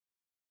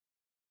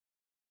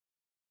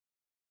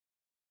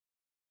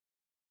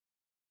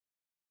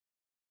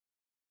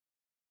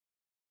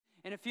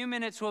In a few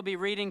minutes, we'll be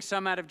reading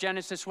some out of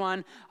Genesis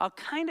 1. I'll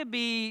kind of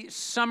be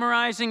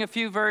summarizing a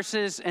few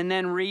verses and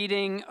then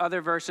reading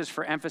other verses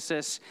for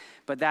emphasis,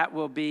 but that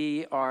will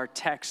be our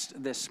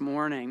text this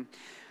morning.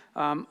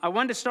 I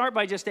wanted to start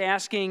by just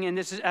asking, and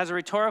this is as a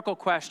rhetorical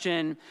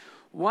question,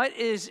 what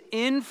is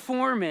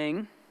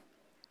informing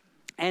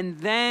and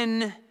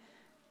then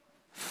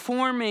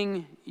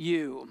forming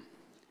you?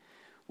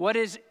 What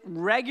is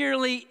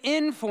regularly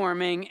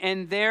informing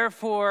and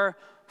therefore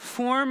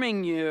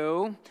forming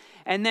you?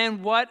 And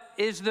then what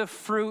is the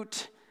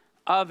fruit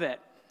of it?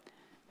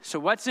 So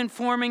what's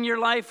informing your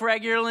life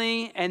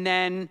regularly? And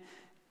then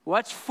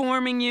what's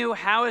forming you?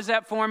 How is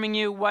that forming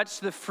you? What's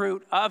the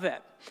fruit of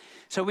it?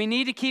 So we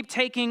need to keep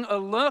taking a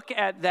look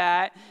at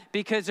that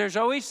because there's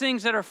always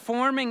things that are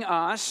forming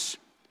us.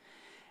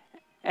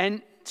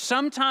 And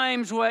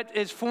sometimes what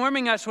is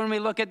forming us when we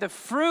look at the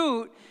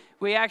fruit,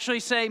 we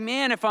actually say,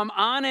 man, if I'm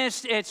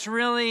honest, it's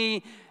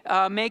really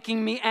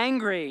making me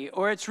angry,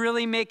 or it's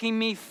really making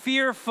me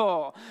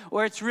fearful,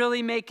 or it's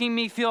really making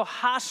me feel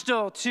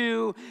hostile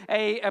to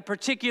a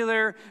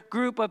particular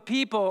group of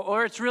people,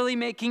 or it's really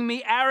making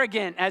me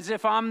arrogant as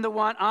if I'm the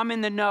one, I'm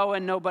in the know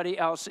and nobody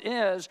else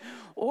is.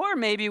 Or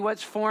maybe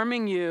what's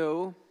forming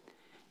you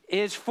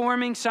is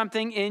forming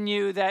something in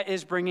you that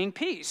is bringing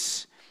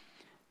peace.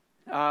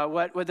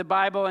 What the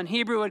Bible in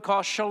Hebrew would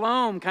call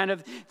shalom, kind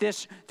of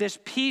this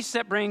peace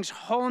that brings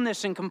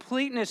wholeness and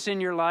completeness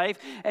in your life.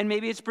 And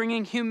maybe it's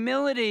bringing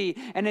humility,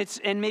 and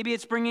maybe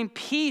it's bringing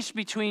peace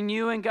between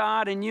you and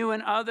God and you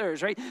and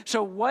others, right?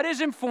 So what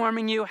is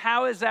informing you?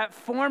 How is that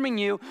forming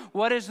you?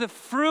 What is the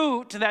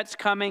fruit that's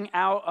coming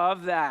out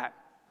of that?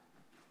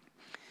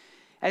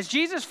 As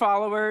Jesus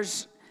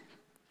followers,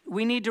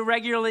 we need to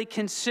regularly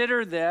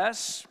consider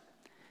this,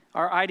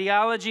 our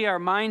ideology, our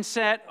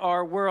mindset,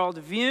 our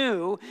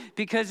worldview,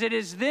 because it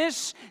is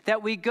this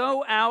that we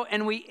go out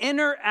and we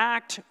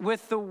interact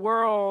with the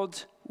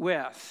world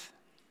with.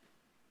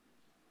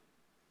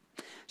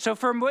 So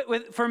for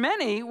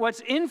many, what's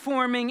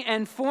informing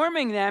and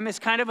forming them is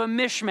kind of a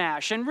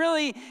mishmash. And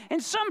really, in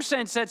some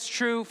sense, that's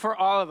true for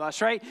all of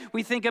us, right?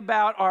 We think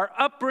about our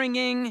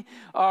upbringing,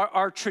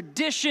 our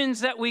traditions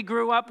that we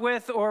grew up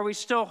with or we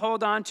still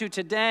hold on to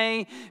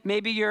today.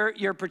 Maybe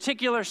your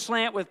particular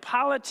slant with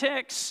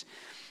politics,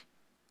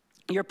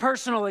 your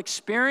personal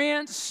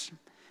experience,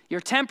 your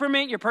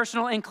temperament, your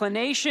personal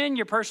inclination,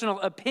 your personal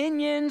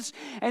opinions.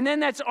 And then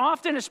that's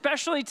often,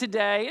 especially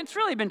today, it's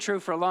really been true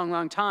for a long,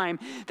 long time,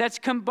 that's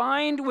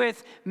combined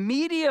with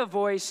media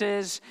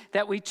voices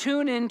that we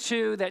tune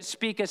into that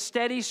speak a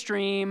steady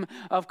stream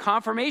of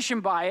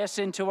confirmation bias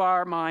into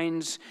our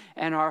minds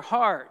and our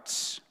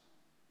hearts.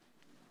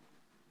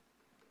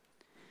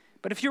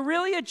 But if you're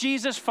really a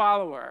Jesus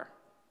follower,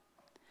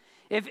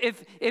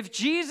 if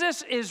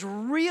Jesus is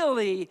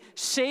really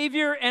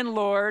Savior and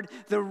Lord,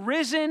 the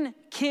risen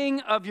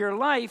King of your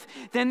life,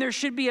 then there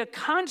should be a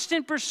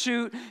constant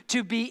pursuit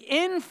to be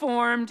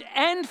informed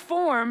and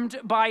formed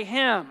by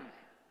Him.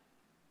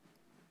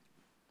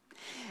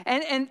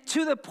 And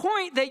to the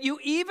point that you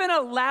even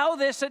allow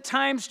this at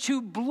times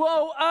to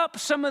blow up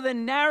some of the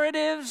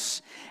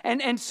narratives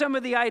and some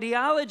of the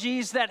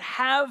ideologies that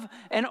have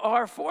and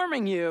are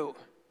forming you,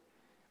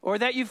 or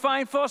that you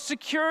find false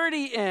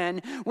security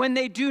in when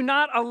they do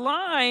not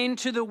align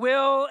to the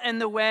will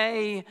and the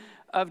way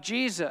of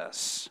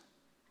Jesus.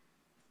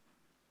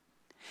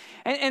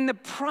 And the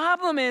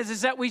problem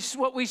is that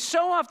what we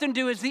so often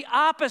do is the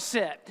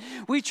opposite.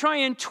 We try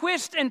and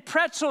twist and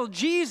pretzel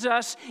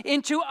Jesus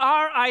into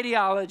our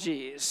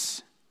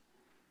ideologies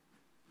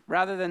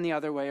rather than the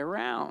other way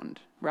around,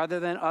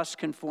 rather than us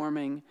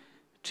conforming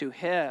to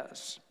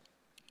His.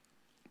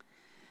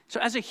 So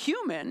as a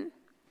human,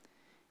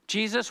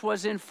 Jesus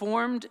was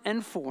informed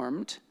and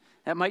formed.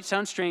 That might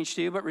sound strange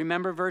to you, but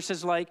remember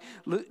verses like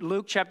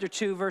Luke chapter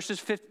 2, verse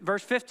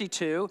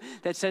 52,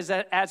 that says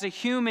that as a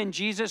human,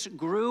 Jesus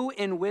grew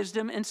in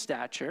wisdom and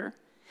stature.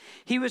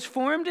 He was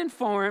informed and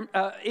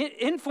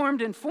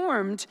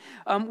formed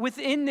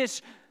within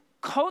this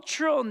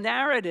cultural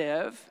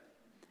narrative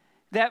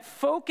that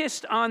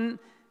focused on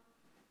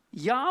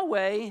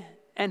Yahweh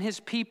and His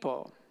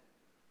people.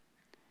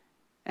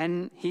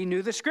 And he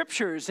knew the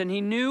scriptures, and he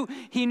knew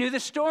the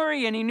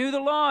story, and he knew the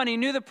law, and he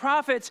knew the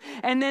prophets.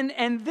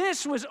 And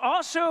this was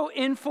also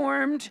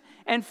informed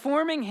and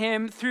forming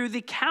him through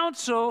the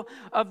counsel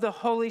of the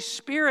Holy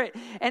Spirit.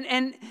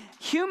 And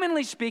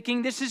humanly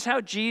speaking, this is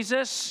how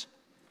Jesus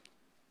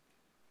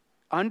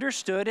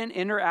understood and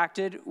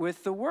interacted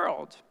with the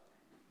world,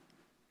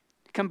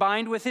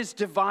 combined with his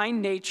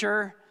divine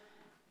nature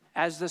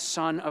as the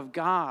Son of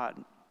God.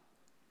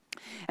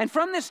 And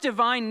from this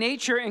divine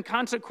nature and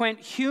consequent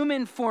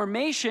human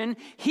formation,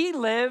 he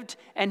lived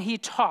and he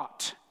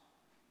taught.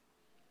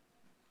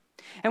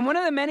 And one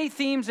of the many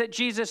themes that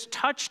Jesus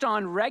touched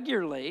on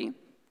regularly,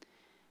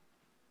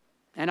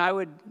 and I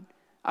would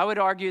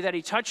argue that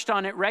he touched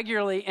on it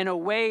regularly in a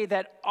way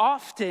that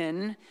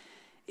often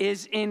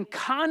is in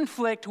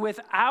conflict with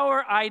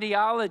our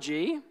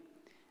ideology,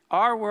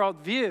 our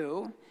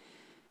worldview,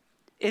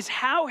 is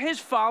how his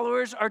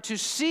followers are to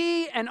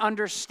see and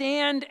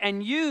understand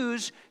and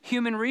use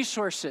human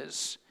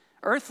resources,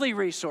 earthly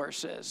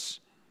resources,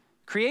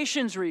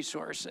 creation's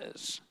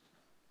resources.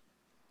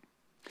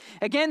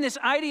 Again, this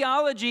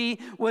ideology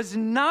was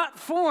not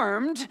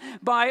formed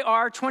by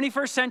our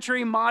 21st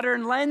century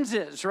modern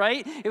lenses,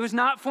 right? It was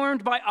not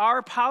formed by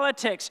our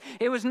politics.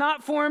 It was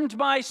not formed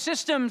by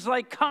systems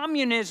like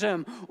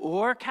communism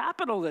or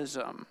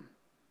capitalism.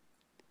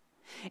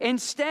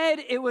 Instead,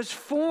 it was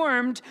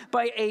formed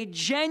by a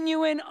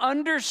genuine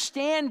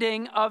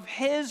understanding of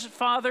his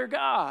Father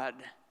God.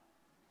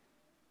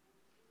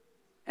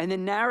 And the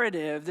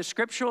narrative, the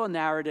scriptural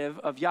narrative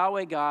of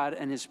Yahweh God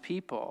and his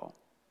people,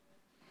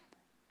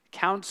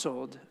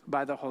 counseled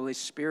by the Holy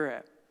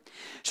Spirit.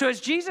 So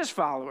as Jesus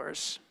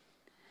followers,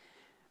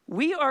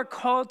 we are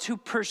called to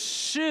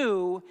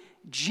pursue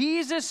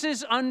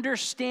Jesus'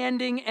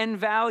 understanding and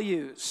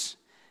values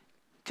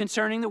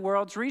concerning the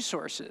world's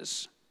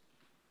resources.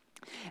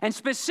 And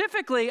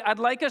specifically, I'd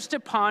like us to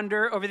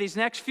ponder over these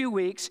next few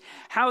weeks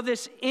how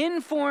this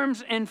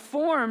informs and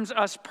forms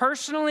us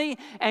personally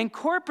and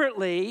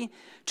corporately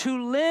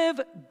to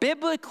live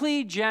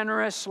biblically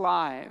generous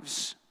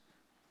lives.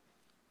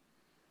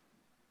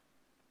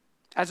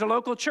 As a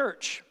local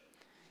church,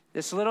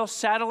 this little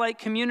satellite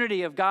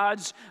community of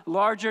God's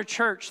larger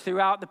church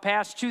throughout the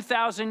past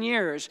 2,000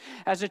 years,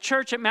 as a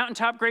church at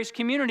Mountaintop Grace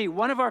Community,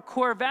 one of our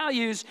core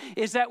values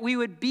is that we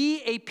would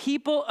be a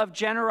people of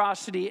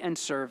generosity and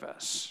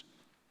service.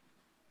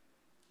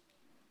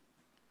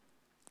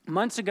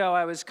 Months ago,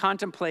 I was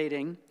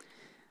contemplating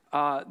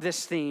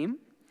this theme,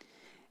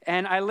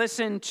 and I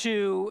listened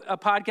to a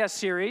podcast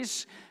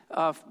series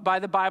by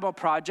the Bible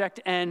Project,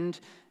 and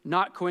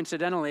not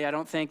coincidentally, I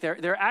don't think,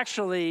 they're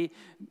actually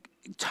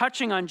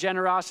touching on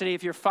generosity.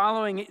 If you're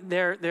following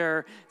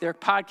their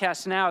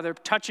podcast now, they're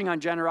touching on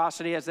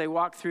generosity as they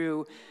walk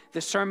through the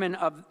Sermon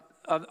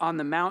on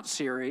the Mount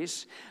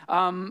series.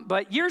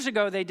 But years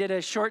ago, they did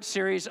a short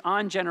series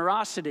on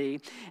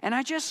generosity, and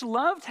I just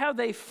loved how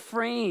they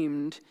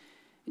framed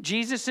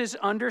Jesus'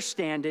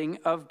 understanding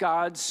of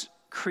God's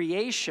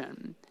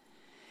creation.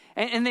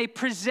 And they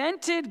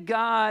presented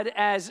God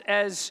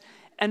as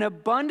an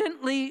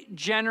abundantly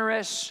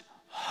generous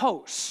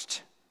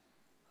host.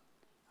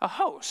 A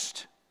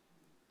host.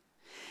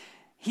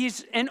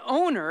 He's an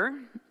owner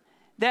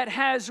that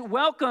has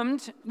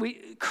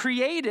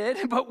created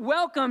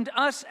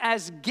us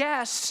as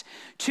guests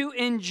to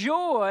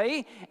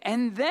enjoy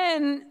and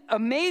then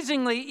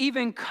amazingly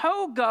even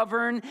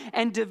co-govern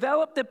and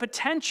develop the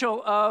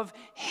potential of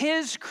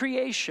his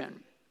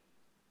creation.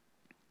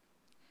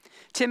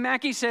 Tim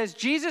Mackey says,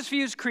 Jesus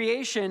views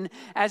creation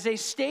as a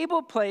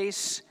stable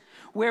place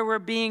where we're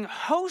being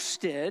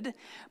hosted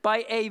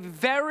by a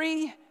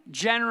very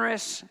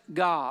generous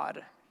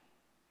God.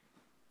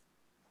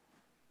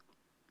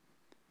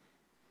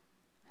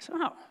 So,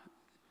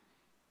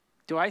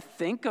 do I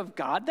think of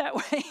God that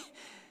way?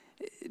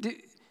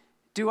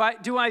 Do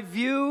I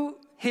view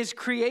his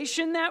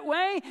creation that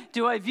way?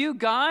 Do I view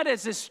God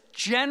as this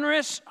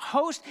generous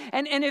host?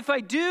 And if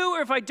I do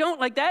or if I don't,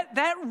 like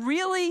that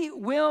really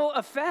will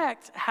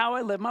affect how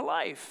I live my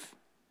life.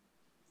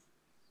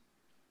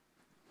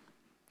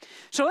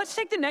 So let's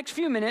take the next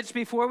few minutes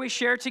before we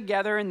share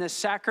together in the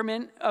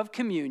sacrament of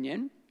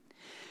communion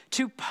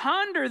to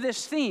ponder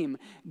this theme,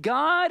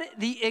 God,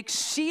 the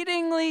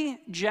exceedingly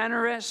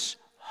generous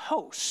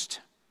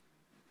host.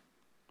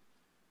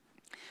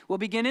 We'll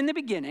begin in the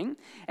beginning,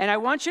 and I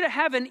want you to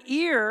have an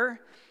ear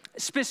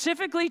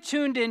specifically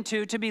tuned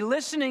into to be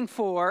listening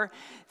for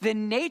the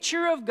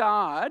nature of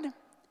God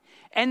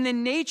and the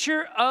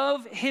nature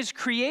of his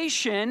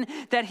creation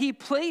that he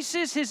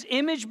places his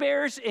image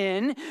bearers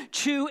in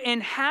to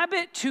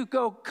inhabit, to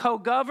go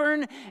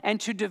co-govern, and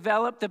to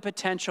develop the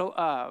potential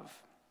of.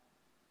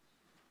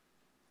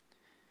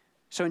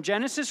 So in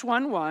Genesis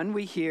 1:1,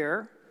 we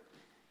hear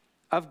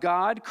of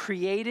God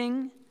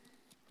creating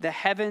the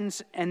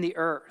heavens and the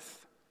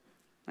earth.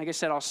 Like I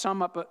said, I'll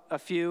sum up a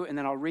few and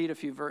then I'll read a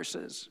few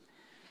verses.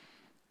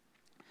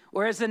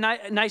 Whereas the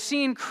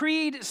Nicene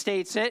Creed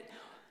states it,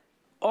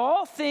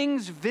 all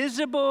things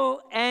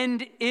visible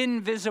and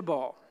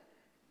invisible.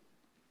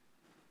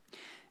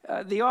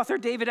 The author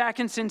David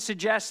Atkinson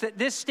suggests that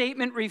this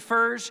statement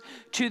refers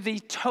to the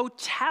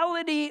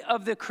totality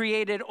of the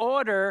created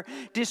order,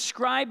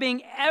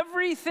 describing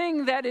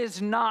everything that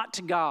is not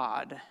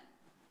God.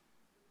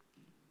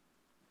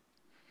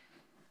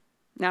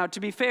 Now,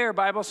 to be fair,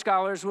 Bible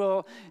scholars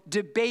will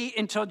debate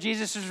until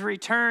Jesus'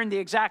 return the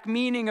exact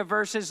meaning of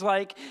verses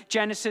like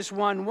Genesis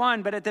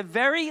 1:1, but at the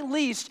very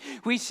least,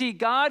 we see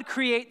God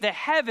create the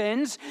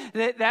heavens,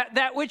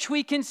 that which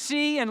we can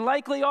see, and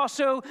likely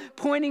also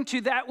pointing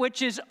to that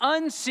which is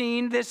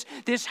unseen,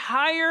 this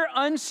higher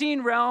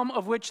unseen realm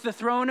of which the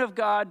throne of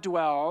God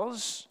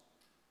dwells.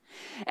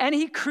 And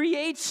he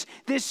creates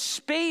this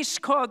space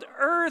called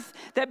earth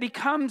that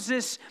becomes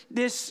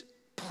this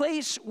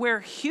place where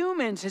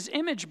humans, his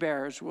image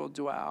bearers, will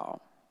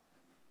dwell.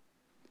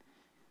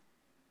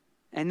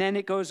 And then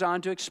it goes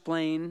on to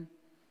explain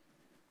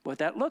what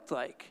that looked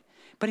like.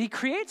 But he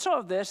creates all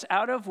of this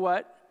out of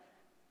what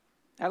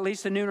at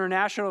least the New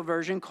International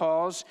Version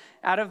calls,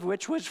 out of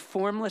which was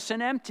formless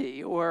and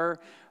empty, or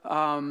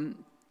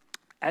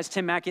as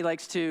Tim Mackey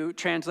likes to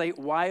translate,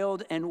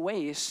 wild and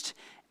waste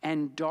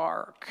and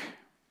dark.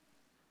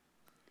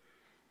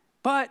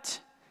 But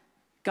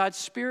God's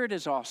Spirit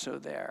is also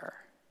there.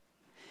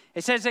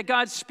 It says that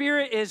God's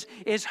Spirit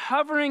is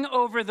hovering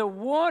over the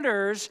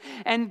waters,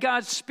 and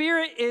God's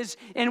Spirit is,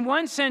 in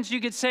one sense, you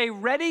could say,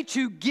 ready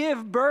to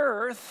give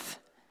birth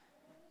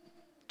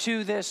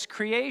to this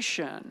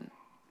creation.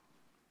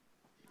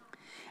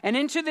 And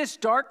into this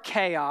dark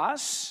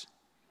chaos,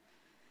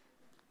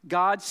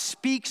 God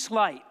speaks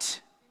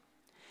light.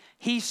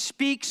 He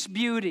speaks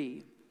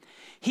beauty.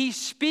 He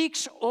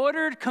speaks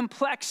ordered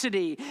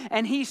complexity,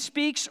 and he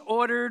speaks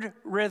ordered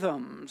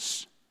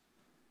rhythms.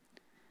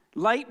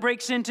 Light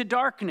breaks into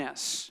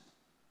darkness,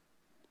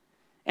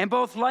 and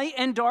both light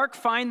and dark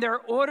find their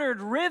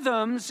ordered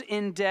rhythms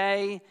in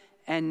day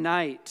and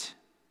night.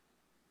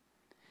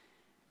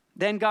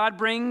 Then God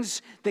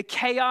brings the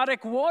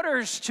chaotic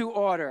waters to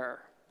order,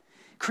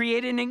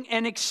 creating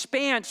an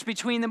expanse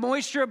between the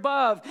moisture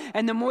above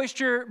and the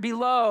moisture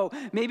below.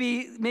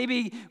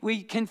 Maybe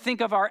we can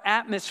think of our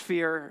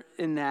atmosphere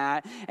in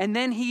that. And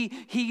then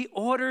he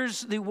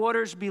orders the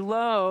waters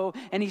below,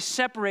 and he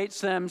separates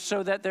them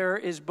so that there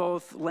is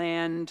both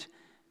land,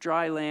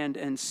 dry land,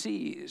 and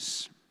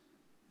seas.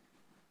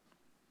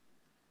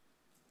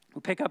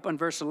 We'll pick up on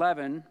verse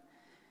 11.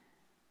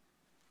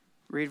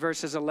 Read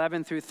verses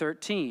 11 through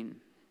 13.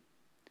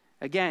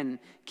 Again,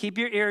 keep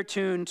your ear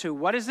tuned to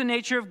what is the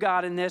nature of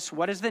God in this?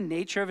 What is the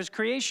nature of his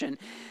creation?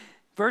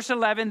 Verse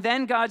 11,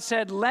 then God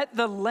said, let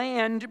the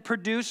land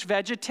produce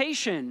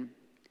vegetation,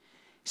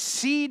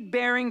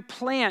 seed-bearing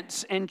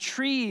plants and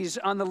trees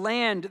on the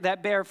land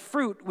that bear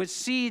fruit with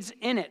seeds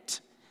in it,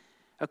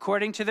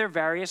 according to their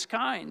various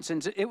kinds.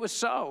 And it was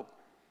so.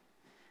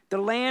 The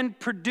land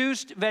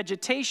produced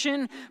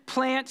vegetation,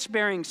 plants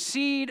bearing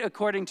seed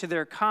according to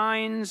their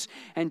kinds,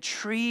 and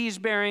trees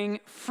bearing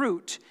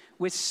fruit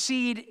with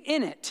seed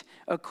in it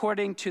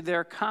according to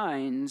their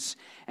kinds.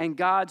 And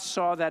God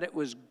saw that it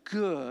was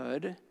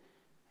good,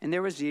 and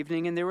there was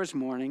evening and there was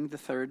morning the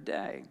third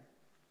day.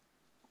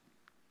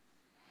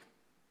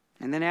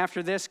 And then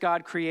after this,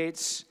 God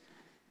creates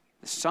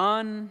the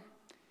sun,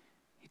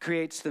 he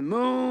creates the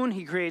moon,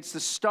 he creates the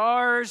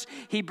stars,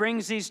 he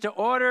brings these to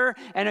order.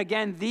 And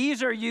again,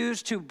 these are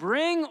used to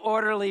bring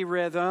orderly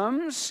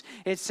rhythms.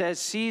 It says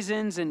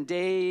seasons and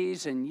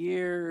days and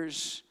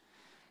years.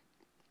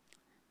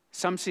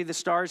 Some see the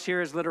stars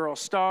here as literal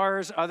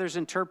stars. Others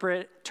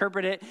interpret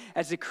it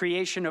as the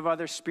creation of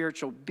other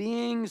spiritual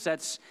beings.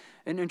 That's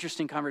an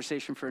interesting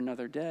conversation for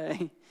another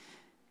day.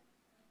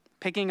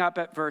 Picking up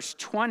at verse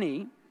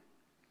 20.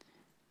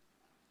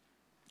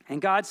 And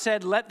God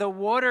said, let the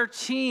water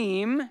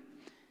teem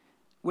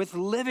with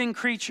living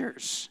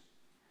creatures,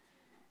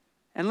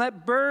 and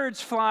let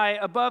birds fly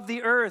above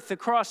the earth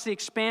across the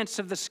expanse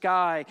of the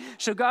sky.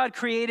 So God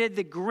created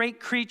the great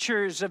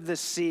creatures of the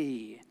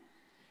sea,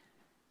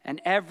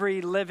 and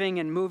every living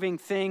and moving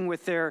thing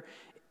with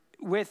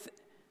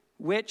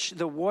which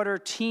the water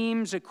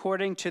teems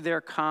according to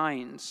their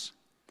kinds,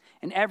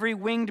 and every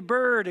winged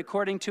bird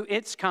according to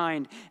its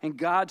kind. And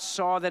God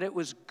saw that it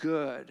was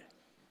good.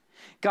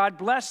 God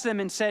blessed them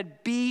and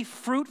said, be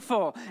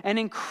fruitful and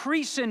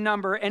increase in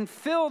number and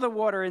fill the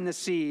water in the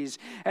seas,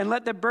 and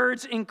let the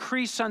birds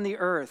increase on the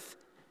earth.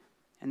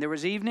 And there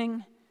was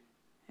evening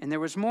and there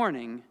was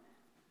morning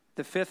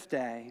the fifth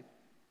day.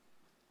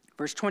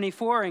 Verse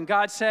 24, and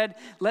God said,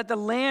 let the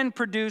land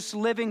produce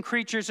living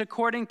creatures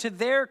according to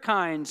their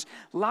kinds,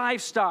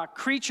 livestock,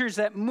 creatures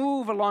that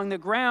move along the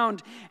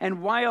ground,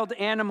 and wild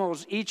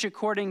animals, each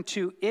according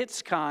to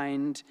its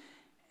kind.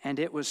 And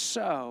it was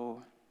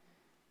so.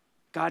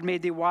 God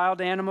made the wild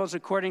animals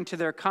according to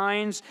their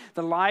kinds,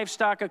 the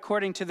livestock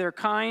according to their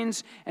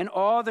kinds, and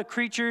all the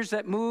creatures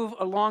that move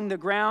along the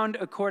ground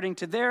according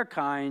to their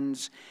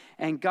kinds.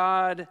 And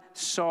God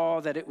saw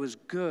that it was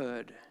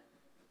good.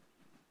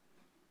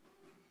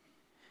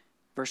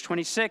 Verse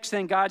 26,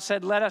 then God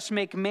said, let us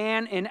make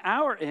man in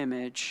our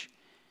image,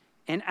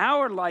 in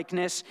our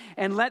likeness,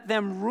 and let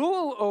them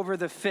rule over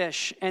the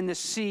fish and the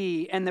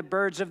sea and the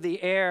birds of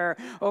the air,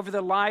 over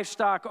the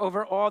livestock,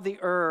 over all the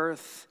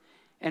earth,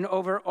 and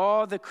over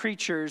all the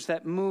creatures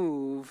that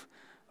move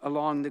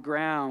along the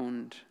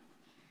ground.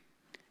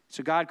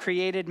 So God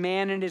created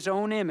man in his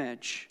own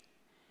image.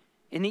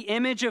 In the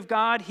image of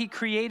God, he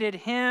created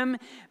him,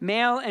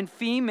 male and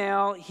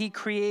female, he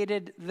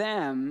created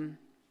them.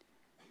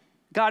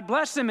 God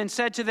blessed them and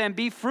said to them,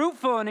 be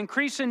fruitful and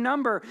increase in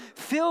number,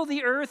 fill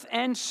the earth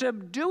and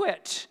subdue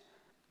it.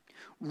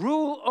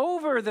 Rule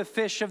over the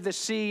fish of the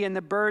sea and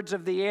the birds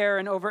of the air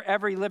and over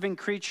every living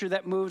creature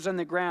that moves on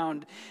the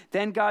ground.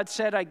 Then God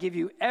said, I give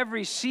you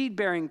every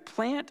seed-bearing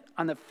plant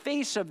on the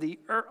face of the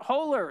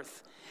whole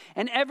earth,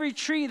 and every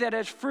tree that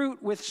has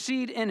fruit with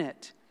seed in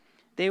it.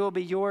 They will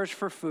be yours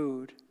for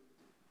food.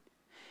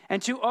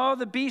 And to all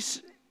the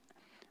beasts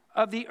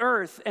of the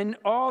earth and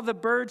all the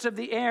birds of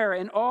the air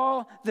and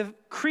all the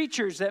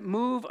creatures that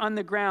move on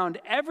the ground,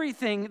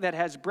 everything that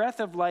has breath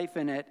of life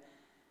in it,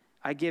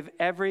 I give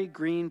every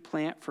green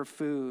plant for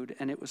food."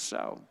 And it was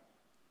so.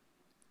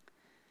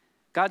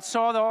 God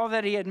saw all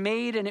that he had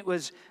made, and it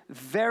was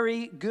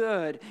very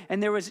good.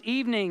 And there was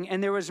evening,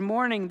 and there was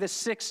morning the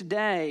sixth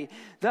day.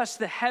 Thus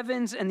the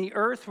heavens and the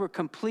earth were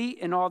complete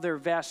in all their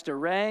vast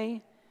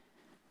array.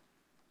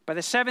 By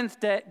the seventh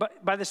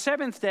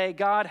day,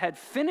 God had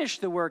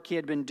finished the work he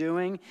had been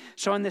doing.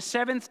 So on the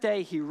seventh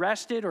day, he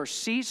rested or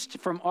ceased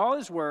from all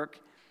his work.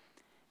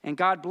 And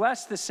God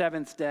blessed the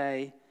seventh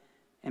day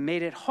and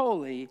made it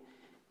holy,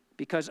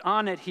 because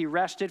on it he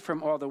rested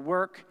from all the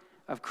work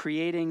of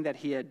creating that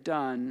he had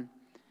done.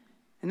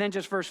 And then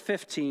just verse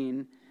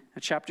 15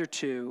 of chapter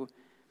 2,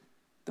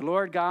 the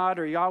Lord God,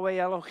 or Yahweh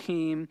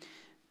Elohim,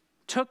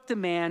 took the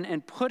man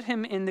and put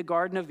him in the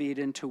Garden of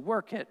Eden to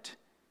work it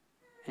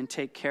and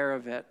take care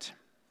of it.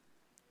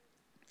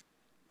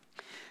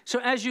 So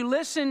as you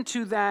listen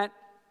to that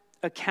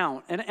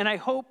account, and I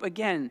hope,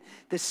 again,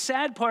 the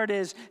sad part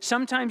is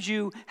sometimes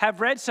you have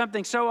read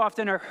something so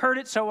often or heard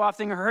it so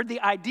often or heard the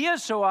idea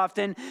so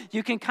often,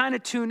 you can kind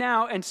of tune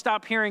out and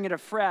stop hearing it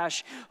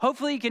afresh.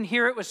 Hopefully you can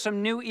hear it with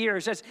some new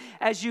ears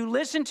as you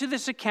listen to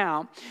this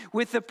account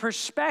with the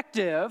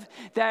perspective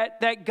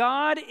that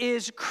God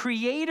is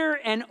creator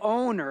and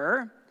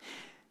owner,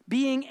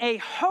 being a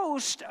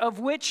host of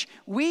which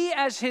we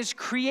as his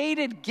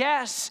created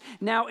guests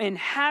now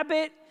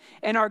inhabit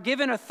and are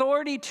given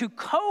authority to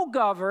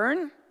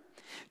co-govern,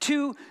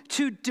 to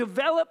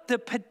develop the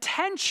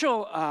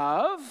potential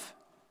of.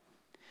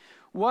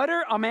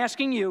 I'm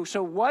asking you,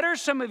 so what are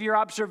some of your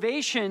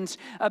observations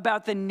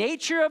about the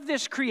nature of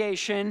this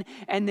creation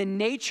and the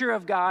nature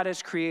of God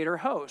as creator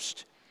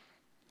host?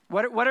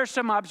 What are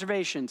some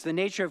observations? The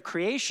nature of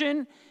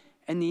creation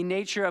and the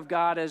nature of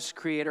God as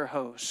creator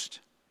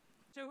host.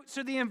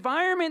 So the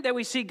environment that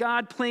we see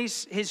God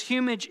place his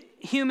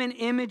human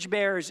image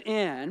bearers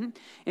in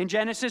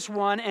Genesis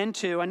 1 and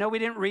 2, I know we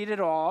didn't read it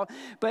all,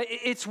 but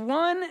it's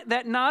one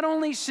that not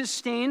only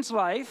sustains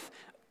life,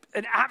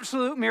 an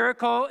absolute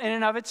miracle in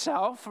and of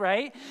itself,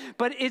 right?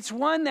 But it's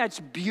one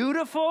that's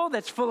beautiful,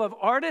 that's full of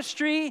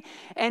artistry,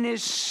 and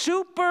is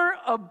super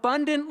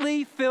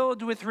abundantly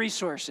filled with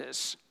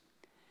resources.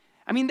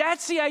 I mean,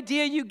 that's the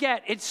idea you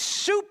get. It's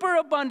super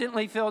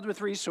abundantly filled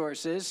with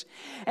resources,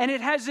 and it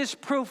has this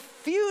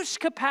profuse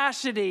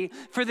capacity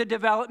for the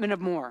development of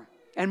more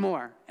and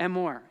more and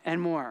more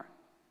and more.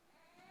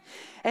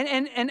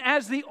 And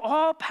as the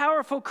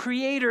all-powerful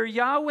creator,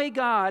 Yahweh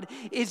God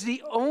is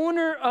the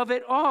owner of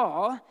it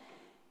all.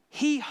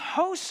 He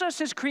hosts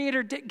us as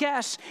creator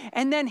guests,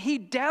 and then he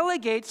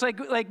delegates,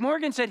 like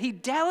Morgan said, he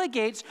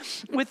delegates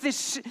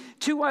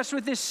to us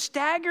with this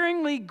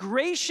staggeringly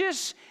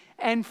gracious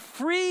and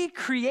free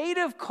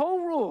creative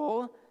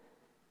co-rule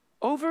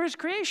over his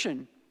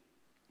creation.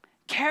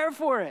 Care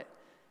for it,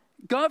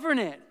 govern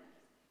it,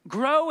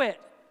 grow it,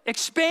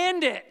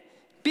 expand it,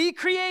 be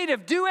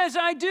creative, do as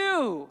I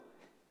do.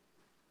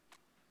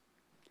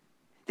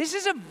 This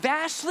is a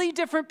vastly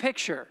different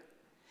picture.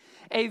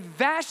 A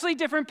vastly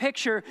different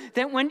picture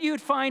than what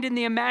you'd find in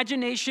the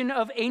imagination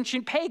of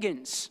ancient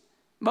pagans.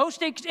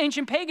 Most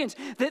ancient pagans,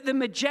 the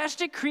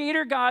majestic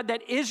creator God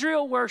that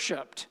Israel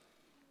worshiped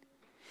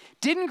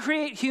didn't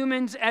create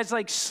humans as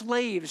like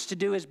slaves to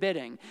do his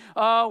bidding.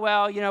 Oh,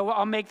 well,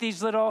 I'll make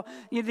these little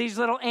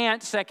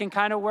ants that can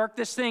kind of work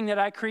this thing that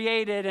I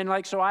created,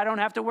 and so I don't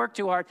have to work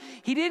too hard.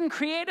 He didn't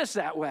create us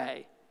that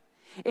way.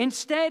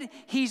 Instead,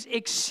 he's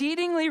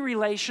exceedingly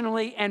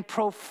relationally and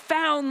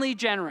profoundly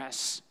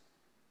generous,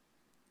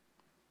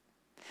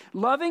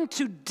 loving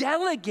to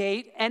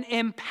delegate and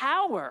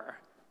empower.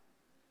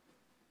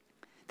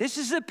 This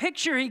is the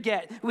picture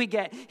we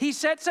get. He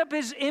sets up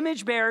his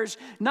image bearers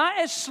not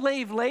as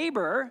slave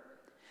labor,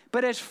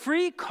 but as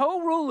free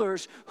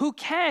co-rulers who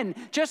can,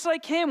 just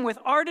like him, with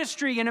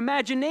artistry and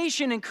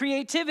imagination and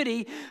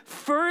creativity,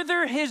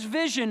 further his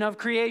vision of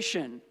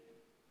creation.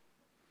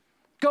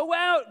 Go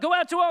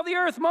out to all the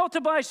earth,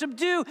 multiply,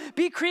 subdue,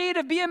 be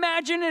creative, be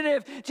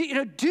imaginative.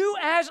 Do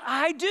as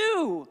I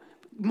do,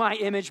 my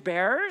image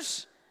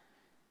bearers.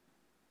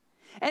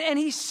 And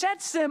he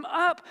sets them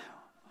up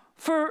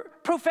for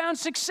profound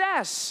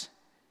success.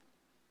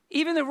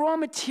 Even the raw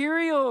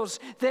materials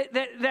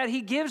that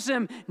he gives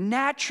them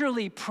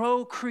naturally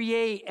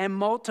procreate and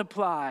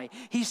multiply.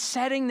 He's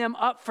setting them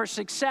up for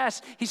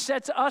success. He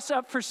sets us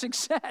up for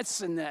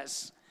success in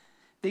this.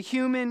 The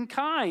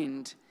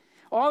humankind.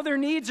 All their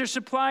needs are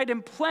supplied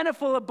in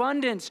plentiful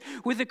abundance,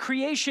 with the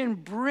creation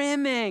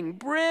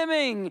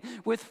brimming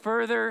with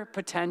further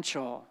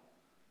potential.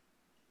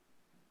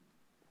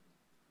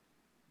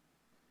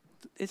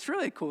 It's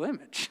really a cool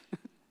image.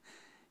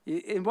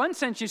 In one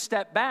sense, you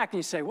step back and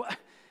you say, what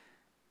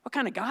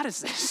kind of God is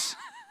this?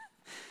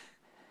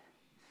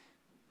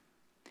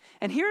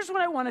 And here's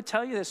what I want to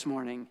tell you this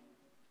morning.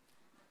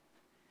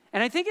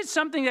 And I think it's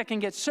something that can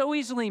get so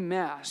easily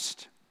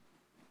missed.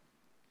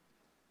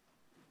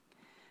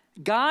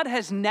 God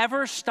has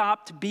never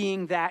stopped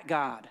being that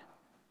God.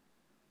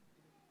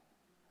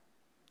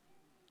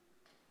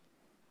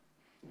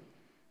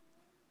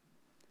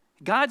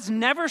 God's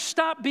never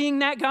stopped being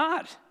that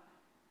God.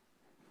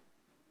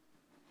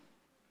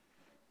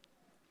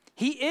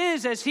 He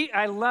is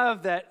I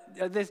love that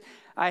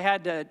I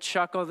had to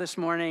chuckle this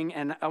morning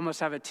and almost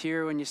have a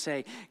tear when you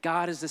say,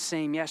 God is the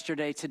same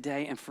yesterday,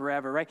 today, and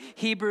forever, right?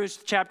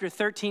 Hebrews chapter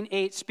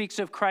 13:8 speaks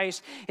of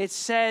Christ. It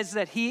says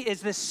that he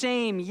is the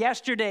same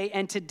yesterday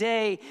and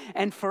today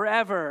and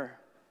forever.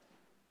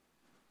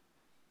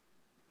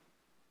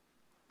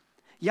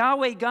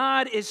 Yahweh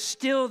God is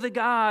still the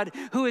God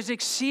who is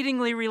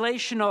exceedingly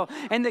relational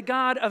and the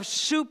God of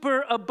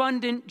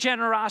superabundant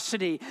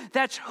generosity.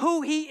 That's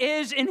who he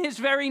is in his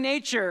very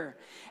nature.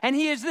 And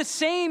he is the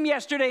same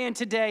yesterday and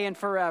today and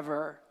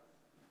forever.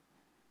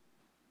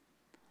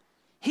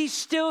 He's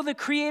still the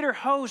creator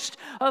host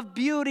of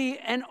beauty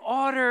and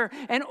order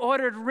and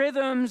ordered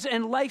rhythms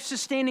and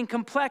life-sustaining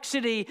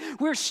complexity.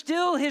 We're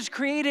still his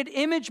created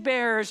image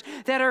bearers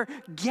that are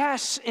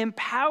guests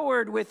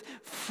empowered with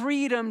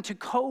freedom to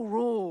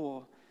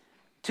co-rule,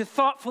 to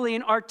thoughtfully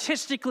and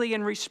artistically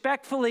and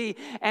respectfully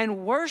and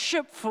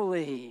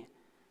worshipfully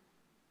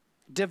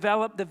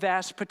develop the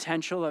vast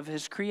potential of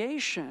his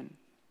creation.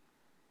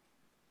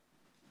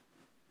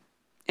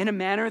 In a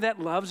manner that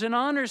loves and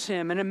honors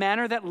him, in a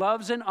manner that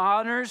loves and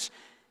honors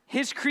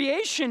his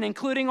creation,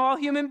 including all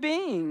human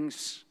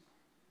beings.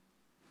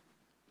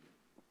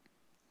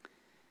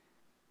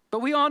 But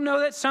we all know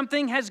that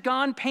something has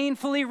gone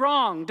painfully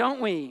wrong, don't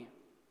we?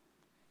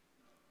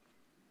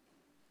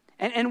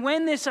 And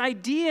when this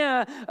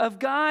idea of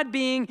God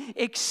being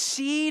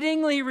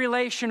exceedingly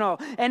relational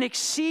and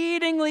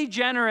exceedingly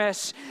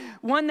generous,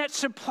 one that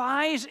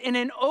supplies in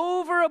an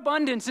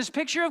overabundance, this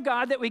picture of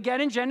God that we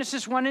get in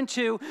Genesis 1 and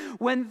 2,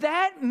 when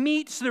that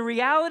meets the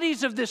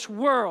realities of this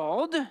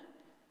world,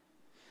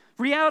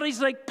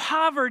 realities like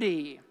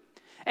poverty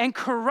and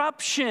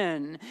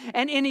corruption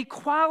and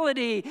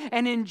inequality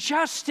and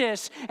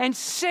injustice and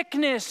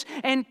sickness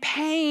and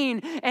pain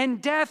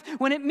and death,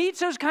 when it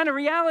meets those kind of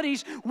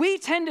realities, we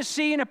tend to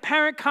see an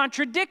apparent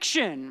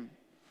contradiction.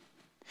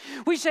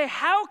 We say,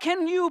 how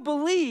can you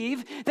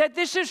believe that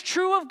this is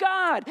true of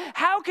God?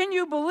 How can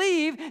you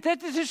believe that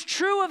this is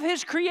true of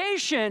his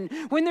creation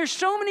when there's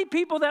so many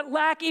people that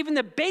lack even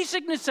the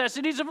basic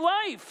necessities of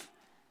life?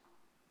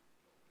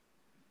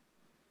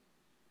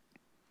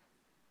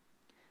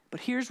 But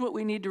here's what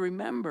we need to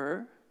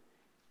remember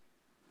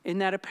in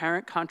that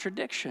apparent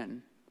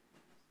contradiction.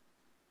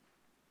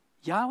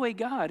 Yahweh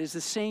God is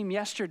the same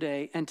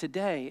yesterday and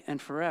today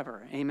and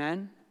forever.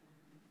 Amen?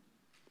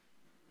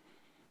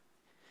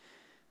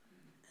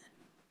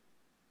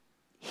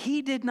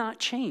 He did not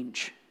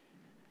change.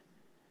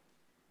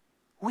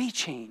 We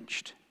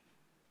changed.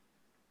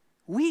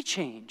 We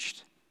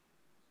changed.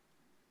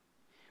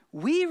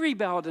 We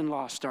rebelled and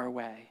lost our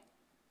way.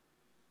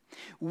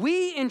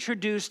 We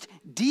introduced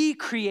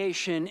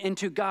decreation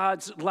into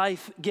God's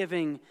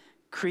life-giving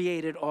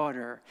created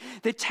order.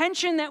 The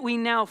tension that we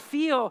now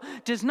feel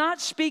does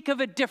not speak of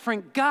a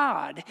different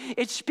God.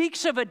 It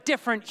speaks of a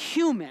different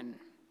human.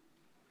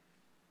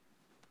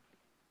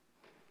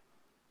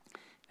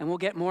 And we'll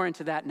get more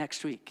into that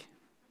next week.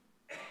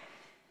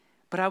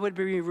 But I would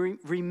be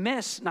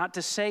remiss not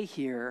to say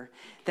here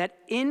that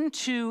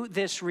into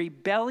this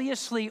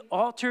rebelliously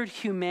altered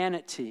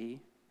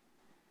humanity,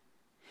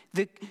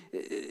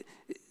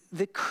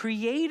 the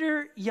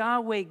creator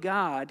Yahweh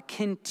God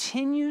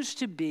continues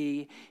to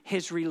be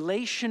his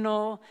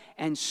relational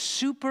and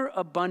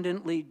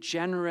superabundantly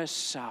generous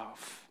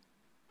self.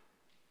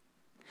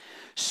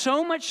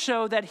 So much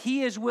so that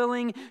he is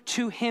willing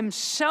to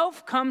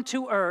himself come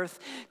to earth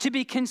to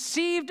be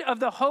conceived of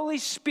the Holy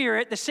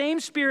Spirit, the same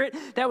Spirit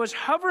that was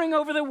hovering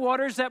over the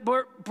waters that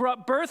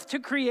brought birth to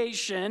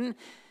creation,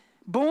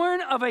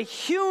 born of a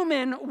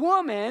human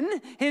woman,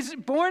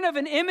 born of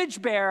an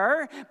image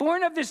bearer,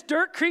 born of this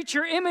dirt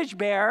creature image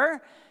bearer,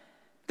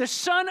 the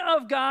Son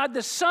of God,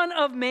 the Son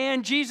of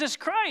Man, Jesus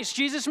Christ,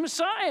 Jesus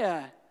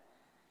Messiah.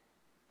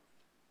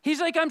 He's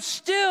like, I'm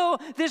still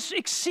this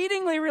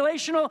exceedingly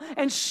relational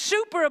and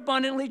super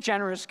abundantly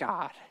generous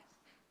God.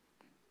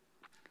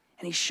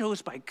 And he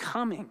shows by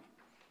coming.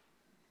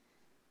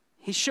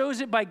 He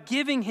shows it by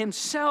giving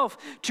himself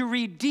to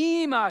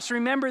redeem us.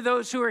 Remember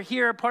those who are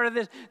here, part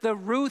of the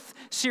Ruth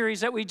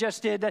series that we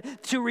just did,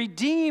 that to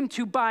redeem,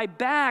 to buy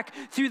back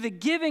through the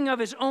giving of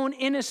his own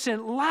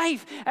innocent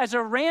life as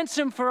a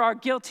ransom for our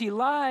guilty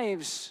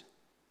lives.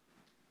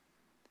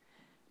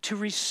 To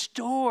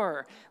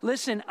restore,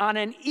 listen, on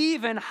an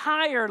even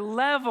higher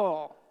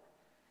level,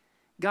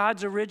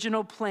 God's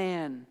original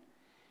plan,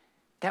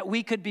 that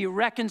we could be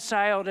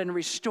reconciled and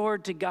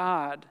restored to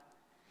God.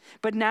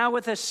 But now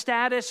with a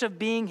status of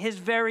being his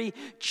very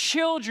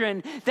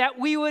children, that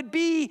we would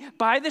be,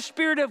 by the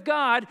Spirit of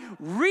God,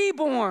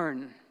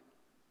 reborn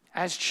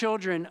as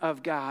children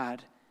of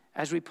God,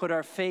 as we put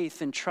our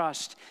faith and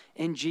trust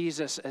in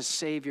Jesus as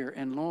Savior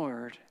and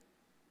Lord.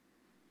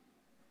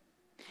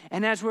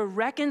 And as we're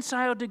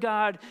reconciled to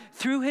God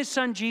through his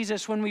Son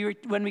Jesus, when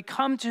we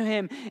come to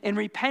him in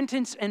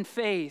repentance and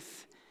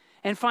faith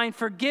and find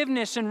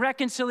forgiveness and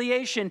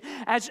reconciliation,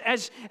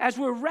 as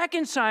we're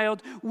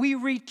reconciled, we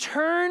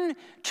return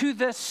to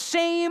the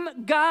same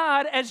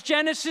God as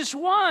Genesis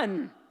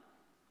 1.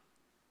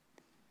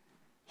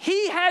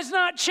 He has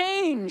not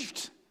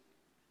changed.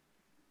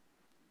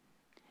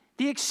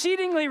 The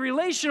exceedingly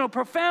relational,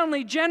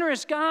 profoundly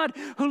generous God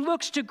who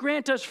looks to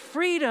grant us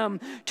freedom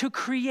to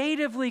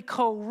creatively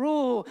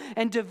co-rule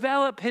and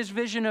develop his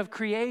vision of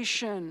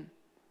creation,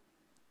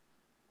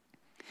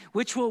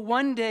 which will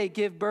one day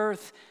give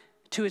birth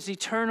to his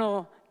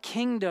eternal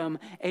kingdom,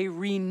 a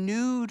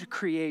renewed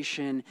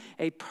creation,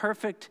 a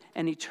perfect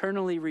and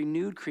eternally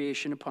renewed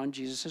creation upon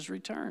Jesus'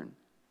 return.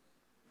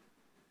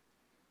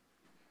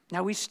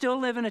 Now, we still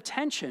live in a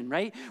tension,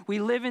 right? We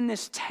live in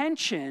this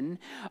tension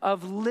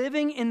of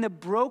living in the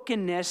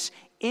brokenness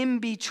in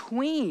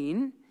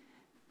between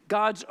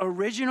God's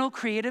original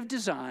creative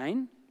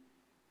design,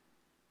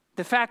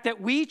 the fact that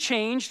we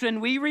changed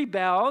and we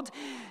rebelled,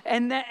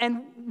 and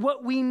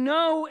what we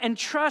know and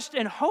trust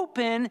and hope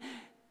in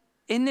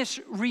this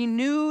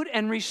renewed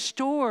and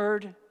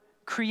restored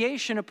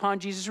creation upon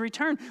Jesus'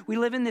 return. We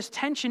live in this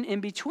tension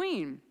in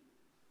between.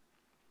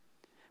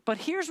 But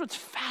here's what's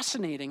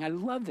fascinating. I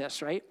love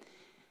this, right?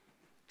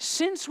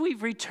 Since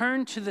we've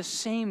returned to the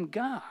same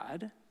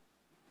God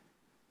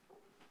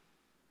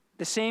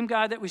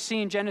that we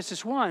see in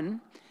Genesis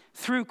 1,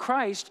 through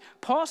Christ,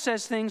 Paul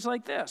says things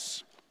like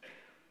this.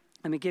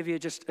 Let me give you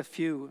just a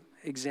few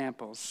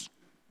examples.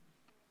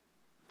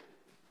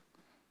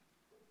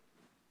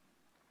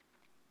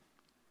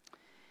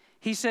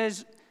 He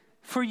says,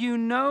 "For you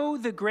know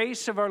the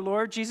grace of our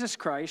Lord Jesus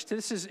Christ,"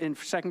 this is in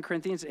 2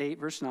 Corinthians 8,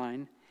 verse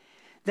 9,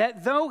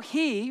 "that though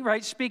he,"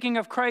 right, speaking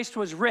of Christ,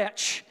 "was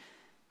rich,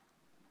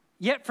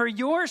 yet for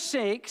your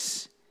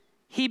sakes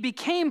he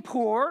became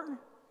poor,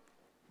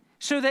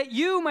 so that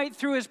you might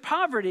through his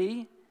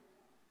poverty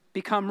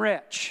become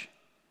rich."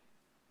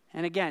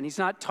 And again, he's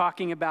not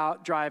talking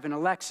about driving a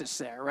Lexus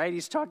there, right?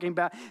 He's talking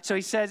about,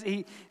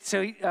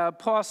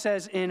 Paul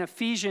says in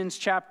Ephesians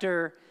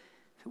chapter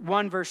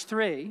 1, verse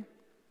 3,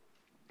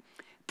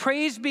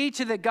 "Praise be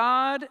to the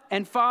God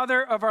and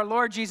Father of our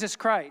Lord Jesus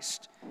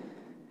Christ,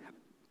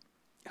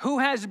 who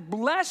has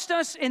blessed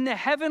us in the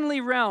heavenly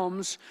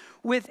realms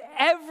with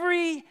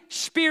every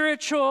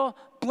spiritual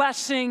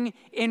blessing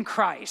in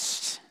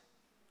Christ."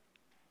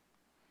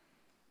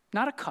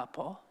 Not a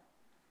couple,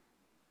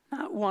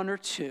 not one or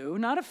two,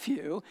 not a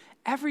few,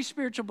 every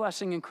spiritual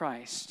blessing in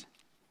Christ.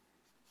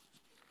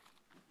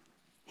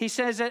 He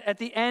says it at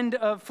the end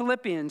of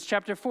Philippians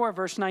chapter 4,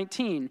 verse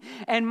 19,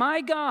 "And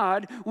my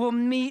God will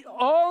meet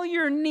all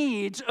your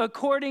needs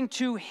according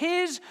to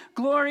his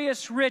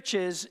glorious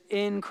riches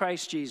in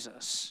Christ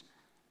Jesus."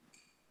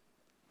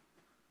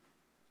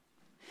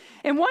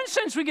 In one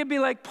sense, we could be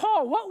like,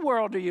 Paul, what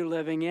world are you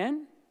living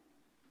in?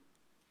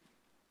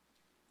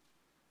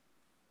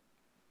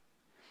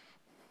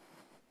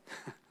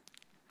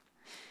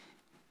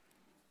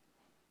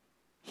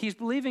 He's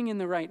believing in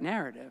the right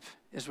narrative,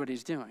 is what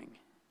he's doing.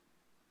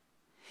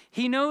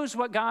 He knows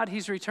what God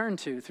he's returned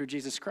to through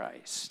Jesus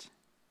Christ.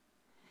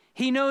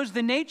 He knows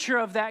the nature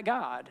of that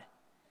God,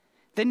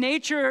 the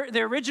nature,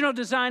 the original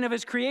design of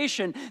his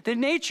creation, the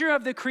nature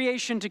of the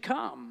creation to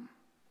come.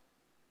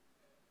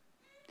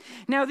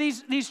 Now,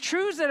 these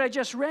truths that I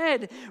just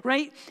read,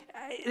 right,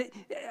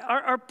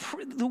 are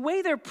the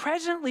way they're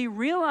presently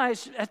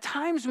realized. At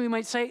times we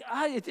might say,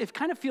 it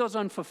kind of feels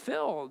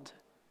unfulfilled.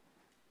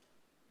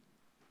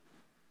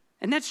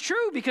 And that's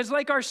true, because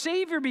like our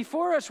Savior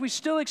before us, we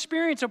still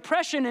experience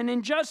oppression and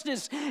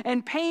injustice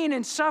and pain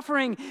and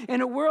suffering in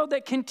a world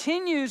that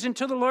continues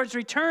until the Lord's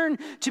return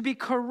to be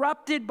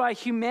corrupted by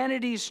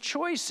humanity's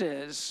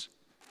choices.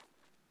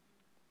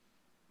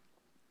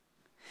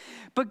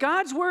 But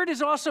God's word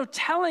is also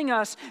telling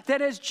us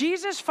that as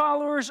Jesus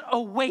followers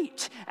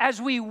await,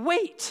 as we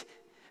wait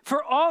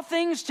for all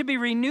things to be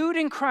renewed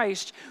in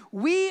Christ,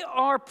 we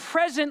are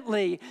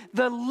presently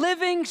the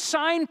living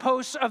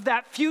signposts of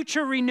that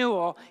future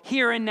renewal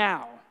here and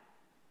now.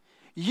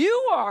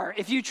 You are,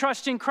 if you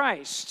trust in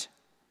Christ.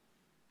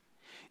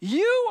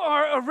 You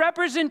are a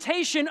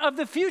representation of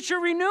the future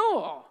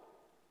renewal.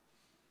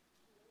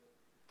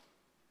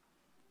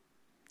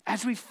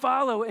 As we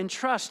follow and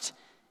trust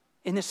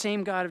in the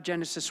same God of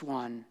Genesis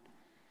 1.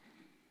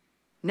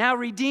 Now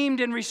redeemed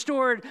and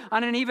restored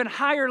on an even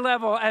higher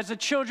level as the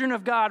children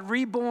of God,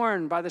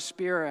 reborn by the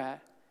Spirit.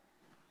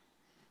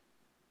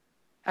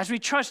 As we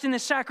trust in the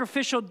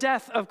sacrificial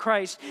death of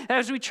Christ,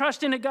 as we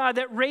trust in a God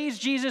that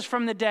raised Jesus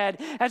from the dead,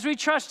 as we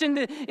trust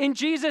in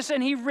Jesus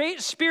and he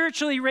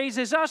spiritually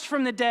raises us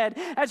from the dead,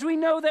 as we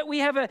know that we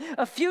have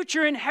a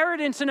future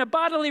inheritance and a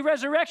bodily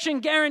resurrection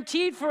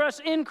guaranteed for us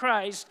in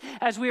Christ,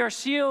 as we are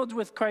sealed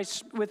with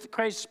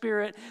Christ's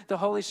Spirit, the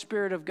Holy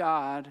Spirit of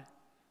God.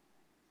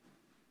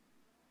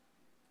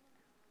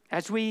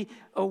 As we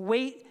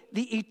await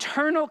the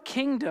eternal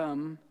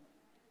kingdom,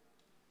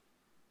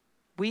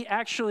 we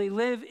actually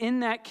live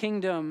in that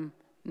kingdom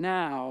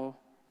now.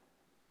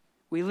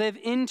 We live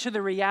into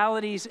the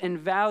realities and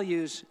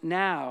values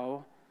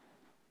now,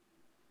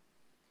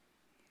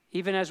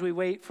 even as we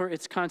wait for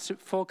its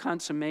full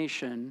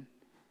consummation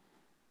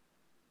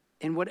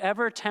in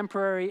whatever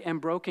temporary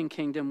and broken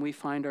kingdom we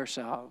find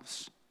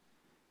ourselves,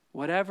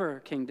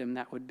 whatever kingdom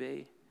that would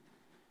be.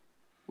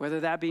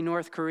 whether that be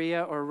North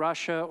Korea or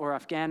Russia or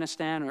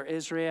Afghanistan or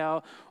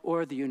Israel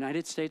or the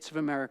United States of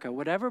America,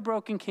 whatever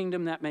broken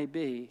kingdom that may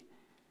be,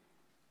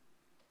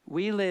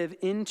 we live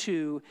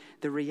into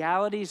the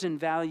realities and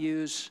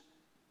values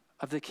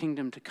of the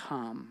kingdom to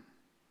come.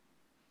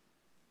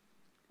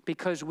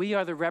 Because we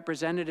are the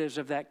representatives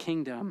of that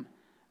kingdom,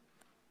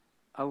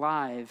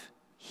 alive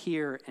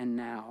here and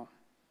now.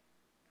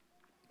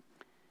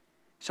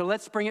 So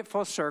let's bring it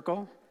full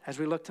circle as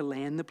we look to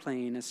land the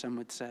plane, as some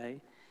would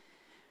say.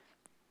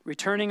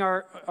 Returning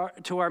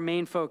to our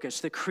main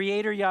focus, the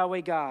Creator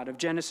Yahweh God of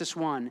Genesis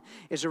 1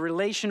 is a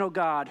relational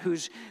God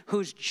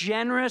who's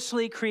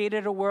generously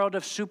created a world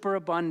of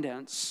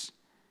superabundance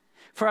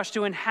for us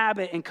to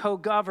inhabit and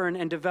co-govern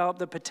and develop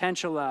the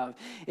potential of.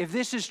 If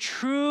this is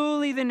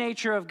truly the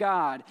nature of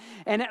God,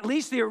 and at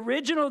least the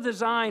original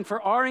design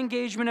for our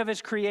engagement of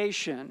his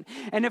creation,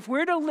 and if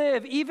we're to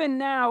live even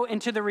now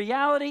into the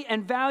reality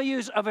and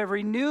values of a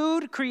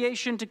renewed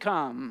creation to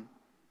come,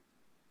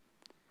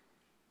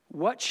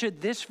 what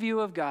should this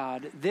view of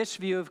God, this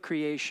view of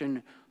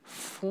creation,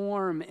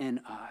 form in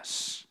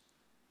us?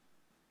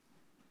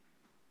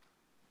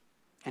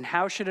 And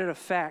how should it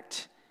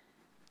affect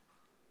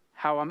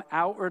how I'm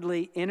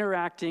outwardly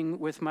interacting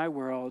with my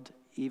world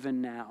even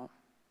now?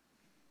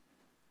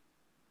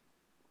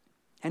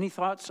 Any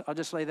thoughts? I'll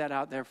just lay that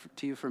out there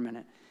to you for a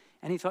minute.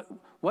 Any thought?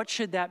 What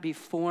should that be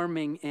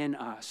forming in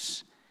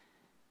us?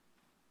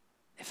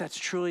 If that's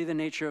truly the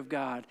nature of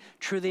God,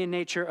 truly in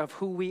nature of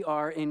who we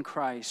are in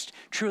Christ,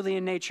 truly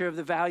in nature of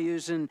the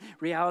values and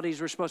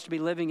realities we're supposed to be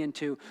living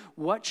into,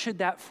 what should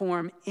that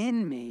form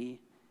in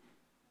me?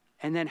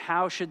 And then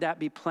how should that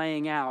be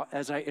playing out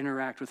as I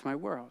interact with my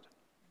world?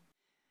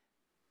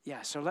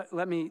 Yeah, so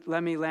let me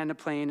land a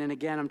plane. And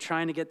again, I'm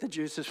trying to get the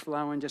juices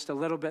flowing just a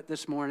little bit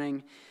this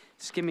morning.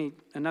 Just give me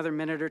another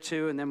minute or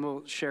two, and then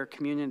we'll share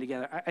communion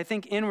together. I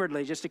think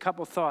inwardly, just a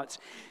couple thoughts.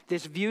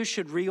 This view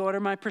should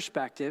reorder my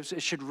perspectives.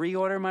 It should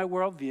reorder my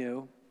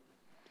worldview,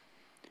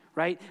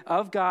 right?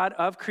 Of God,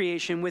 of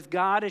creation. With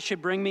God, it should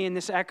bring me, and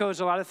this echoes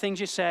a lot of things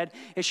you said,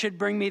 it should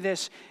bring me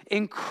this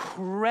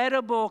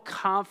incredible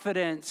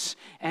confidence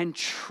and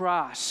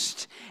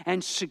trust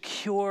and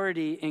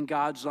security in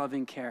God's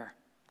loving care.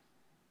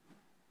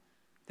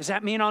 Does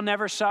that mean I'll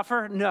never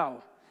suffer?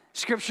 No.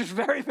 Scripture's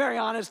very, very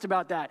honest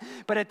about that.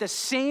 But at the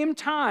same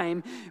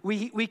time,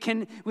 we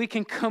can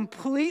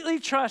completely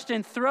trust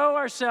and throw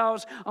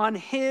ourselves on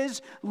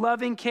his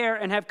loving care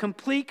and have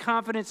complete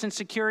confidence and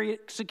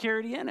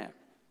security in it.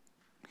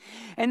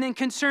 And then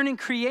concerning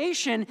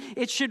creation,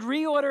 it should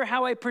reorder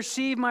how I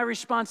perceive my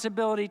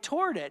responsibility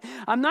toward it.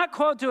 I'm not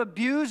called to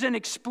abuse and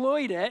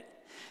exploit it.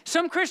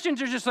 Some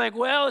Christians are just like,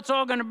 well, it's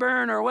all going to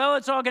burn, or well,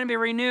 it's all going to be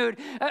renewed.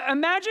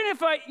 Imagine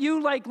if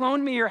you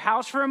loaned me your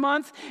house for a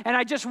month, and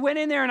I just went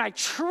in there and I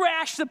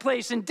trashed the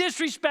place and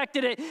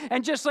disrespected it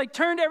and just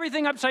turned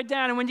everything upside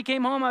down. And when you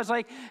came home, I was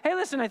like, hey,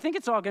 listen, I think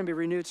it's all going to be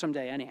renewed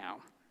someday anyhow.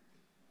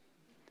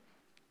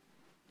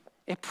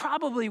 It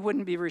probably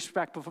wouldn't be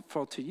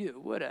respectful to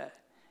you, would it?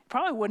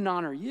 Probably wouldn't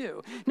honor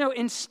you. No,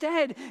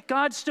 instead,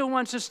 God still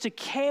wants us to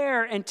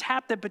care and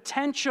tap the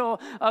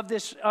potential of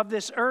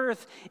this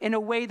earth in a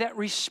way that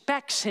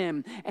respects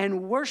him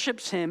and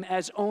worships him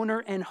as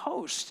owner and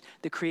host,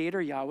 the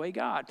Creator Yahweh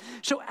God.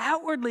 So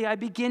outwardly, I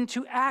begin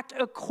to act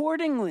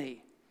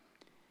accordingly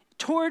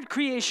toward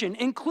creation,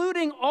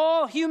 including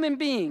all human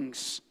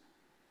beings,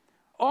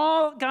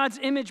 all God's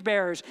image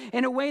bearers,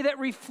 in a way that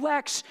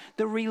reflects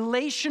the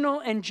relational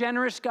and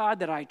generous God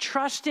that I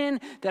trust in,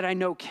 that I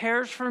know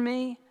cares for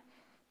me,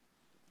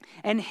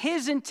 and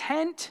his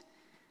intent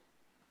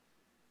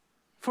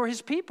for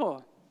his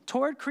people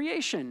toward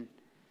creation.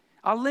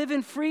 I'll live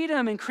in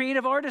freedom and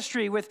creative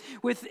artistry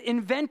with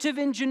inventive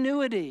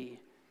ingenuity,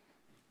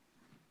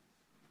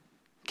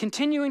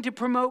 continuing to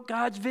promote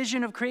God's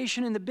vision of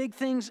creation in the big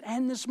things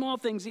and the small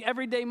things, the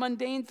everyday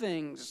mundane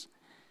things,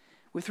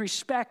 with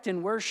respect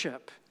and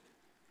worship.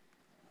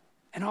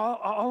 And I'll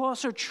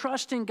also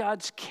trust in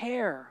God's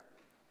care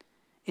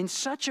in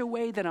such a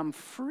way that I'm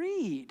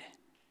freed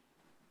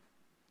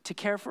to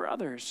care for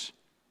others,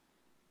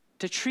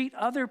 to treat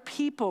other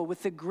people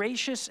with the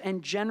gracious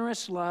and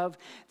generous love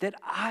that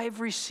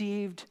I've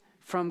received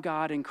from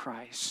God in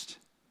Christ.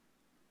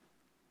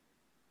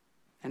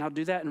 And I'll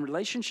do that in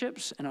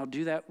relationships, and I'll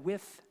do that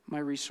with my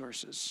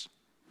resources.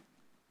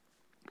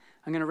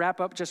 I'm going to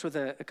wrap up just with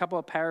a couple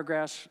of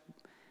paragraphs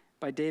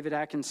by David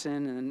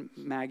Atkinson, and then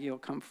Maggie will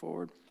come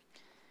forward.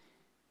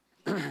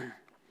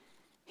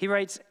 He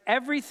writes,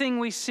 everything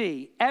we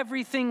see,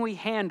 everything we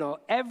handle,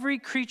 every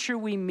creature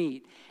we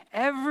meet,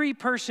 every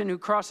person who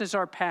crosses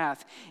our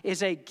path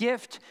is a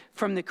gift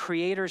from the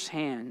Creator's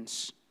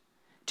hands,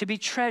 to be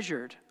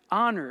treasured,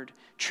 honored,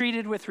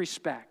 treated with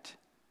respect.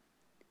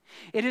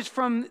 It is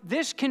from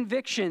this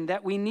conviction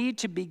that we need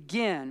to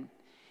begin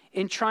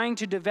in trying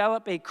to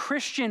develop a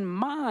Christian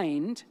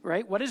mind,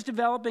 right? What is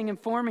developing and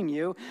forming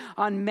you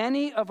on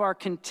many of our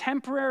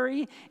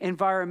contemporary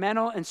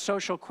environmental and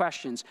social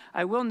questions?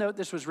 I will note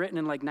this was written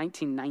in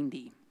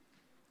 1990.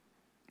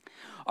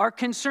 our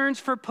concerns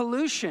for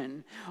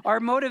pollution, our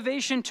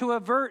motivation to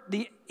avert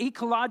the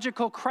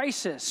ecological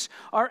crisis,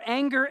 our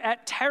anger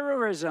at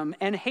terrorism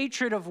and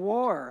hatred of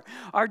war,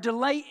 our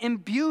delight in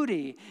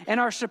beauty and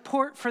our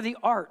support for the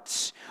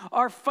arts,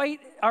 our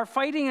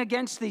fighting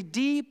against the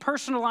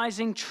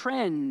depersonalizing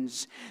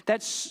trends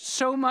that's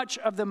so much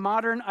of the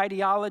modern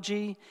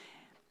ideology,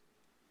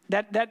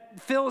 that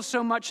fills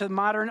so much of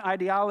modern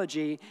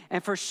ideology,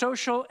 and for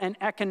social and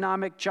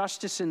economic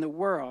justice in the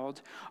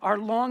world, our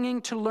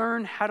longing to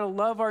learn how to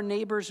love our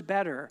neighbors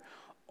better.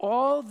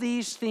 All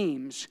these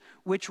themes,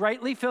 which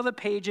rightly fill the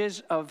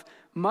pages of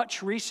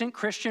much recent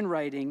Christian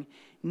writing,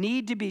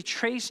 need to be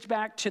traced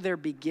back to their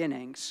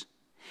beginnings.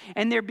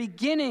 And their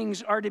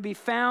beginnings are to be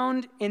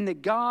found in the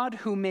God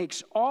who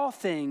makes all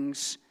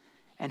things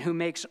and who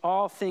makes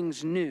all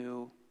things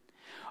new.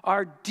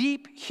 Our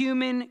deep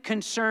human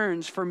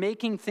concerns for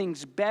making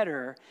things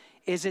better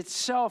is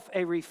itself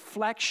a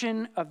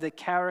reflection of the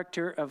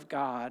character of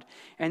God.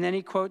 And then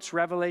he quotes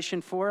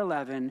Revelation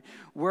 4:11,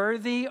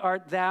 "Worthy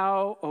art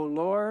thou, O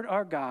Lord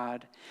our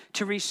God,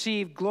 to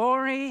receive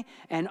glory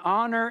and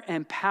honor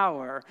and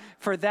power,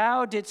 for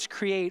thou didst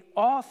create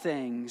all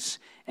things,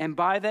 and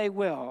by thy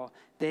will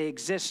they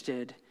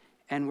existed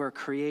and were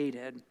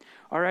created."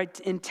 Our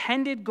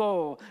intended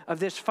goal of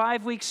this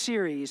 5-week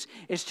series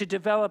is to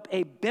develop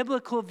a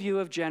biblical view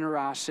of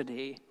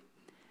generosity.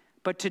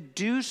 But to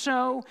do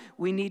so,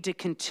 we need to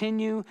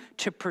continue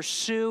to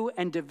pursue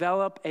and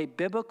develop a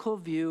biblical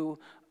view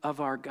of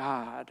our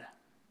God.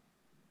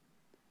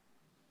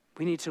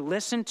 We need to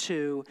listen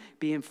to,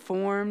 be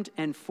informed,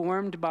 and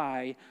formed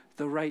by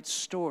the right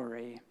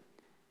story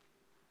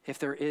if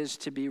there is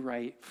to be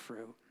right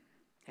fruit.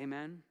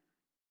 Amen.